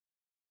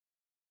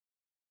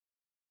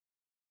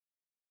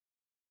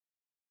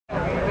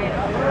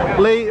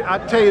Lee, I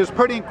tell you, it's a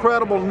pretty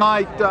incredible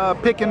night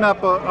picking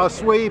up a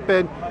sweep,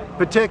 and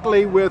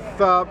particularly with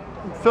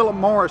Philip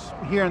Morris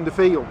here in the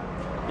field.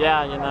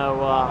 Yeah, you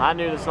know, I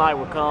knew this night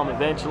would come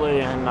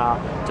eventually, and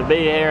to be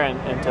here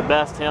and to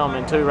best him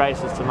in 2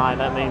 races tonight,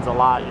 that means a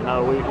lot. You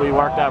know, we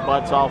worked our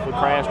butts off. We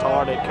crashed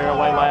hard at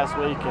Caraway last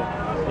week,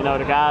 and you know,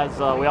 the guys,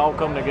 we all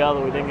come together.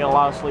 We didn't get a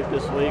lot of sleep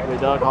this week. We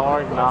dug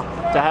hard, and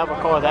to have a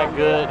car that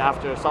good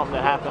after something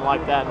that happened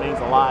like that means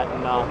a lot.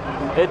 And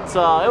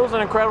it was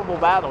an incredible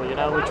battle. You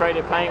know, we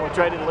traded paint, we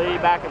traded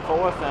lead back and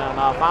forth,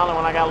 and finally,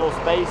 when I got a little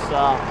space,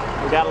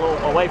 we got a little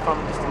away from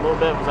it just a little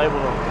bit, was able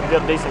to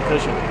get a decent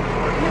cushion.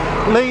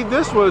 Lee,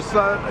 this was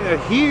a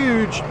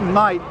huge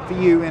night for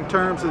you in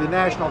terms of the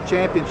national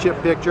championship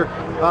picture.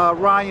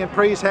 Ryan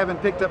Preece having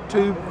picked up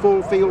 2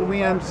 full field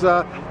wins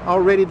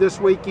already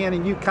this weekend,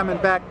 and you coming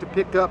back to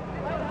pick up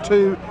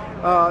 2.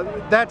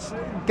 That's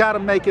got to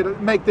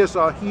make this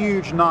a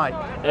huge night.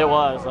 It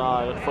was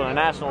for the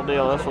national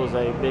deal. This was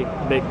a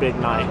big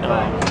night.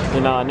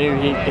 You know, I knew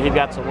he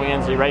got some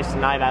wins. He raced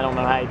tonight. I don't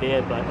know how he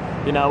did, but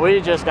you know, we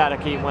just got to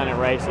keep winning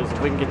races.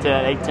 If we can get to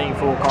that 18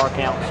 full car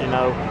counts, you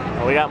know,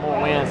 we got more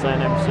wins than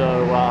him.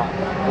 So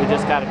we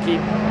just got to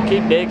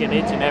keep digging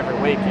each and every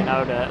week. You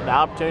know, the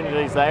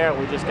opportunity's there.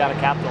 We just got to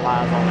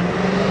capitalize on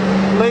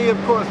it. Lee, of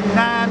course,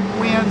 9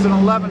 wins and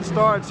 11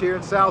 starts here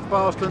in South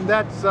Boston.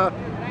 That's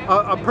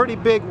a pretty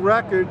big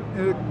record,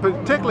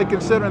 particularly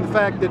considering the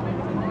fact that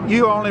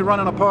you are only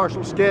running a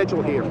partial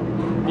schedule here.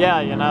 Yeah,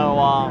 you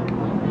know,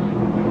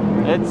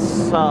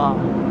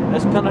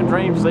 it's been a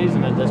dream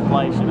season at this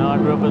place. You know, I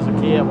grew up as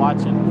a kid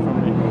watching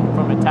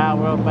from the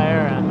tower up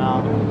there,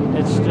 and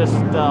it's just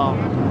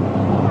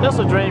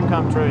a dream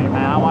come true,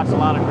 man. I watched a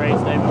lot of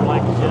greats, David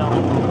Blankenship,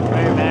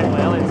 Barry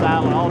Bagley, Elliott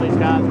Sadler, all these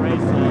guys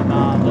racing,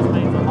 and this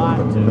means a lot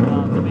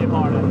to be a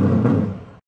part of it.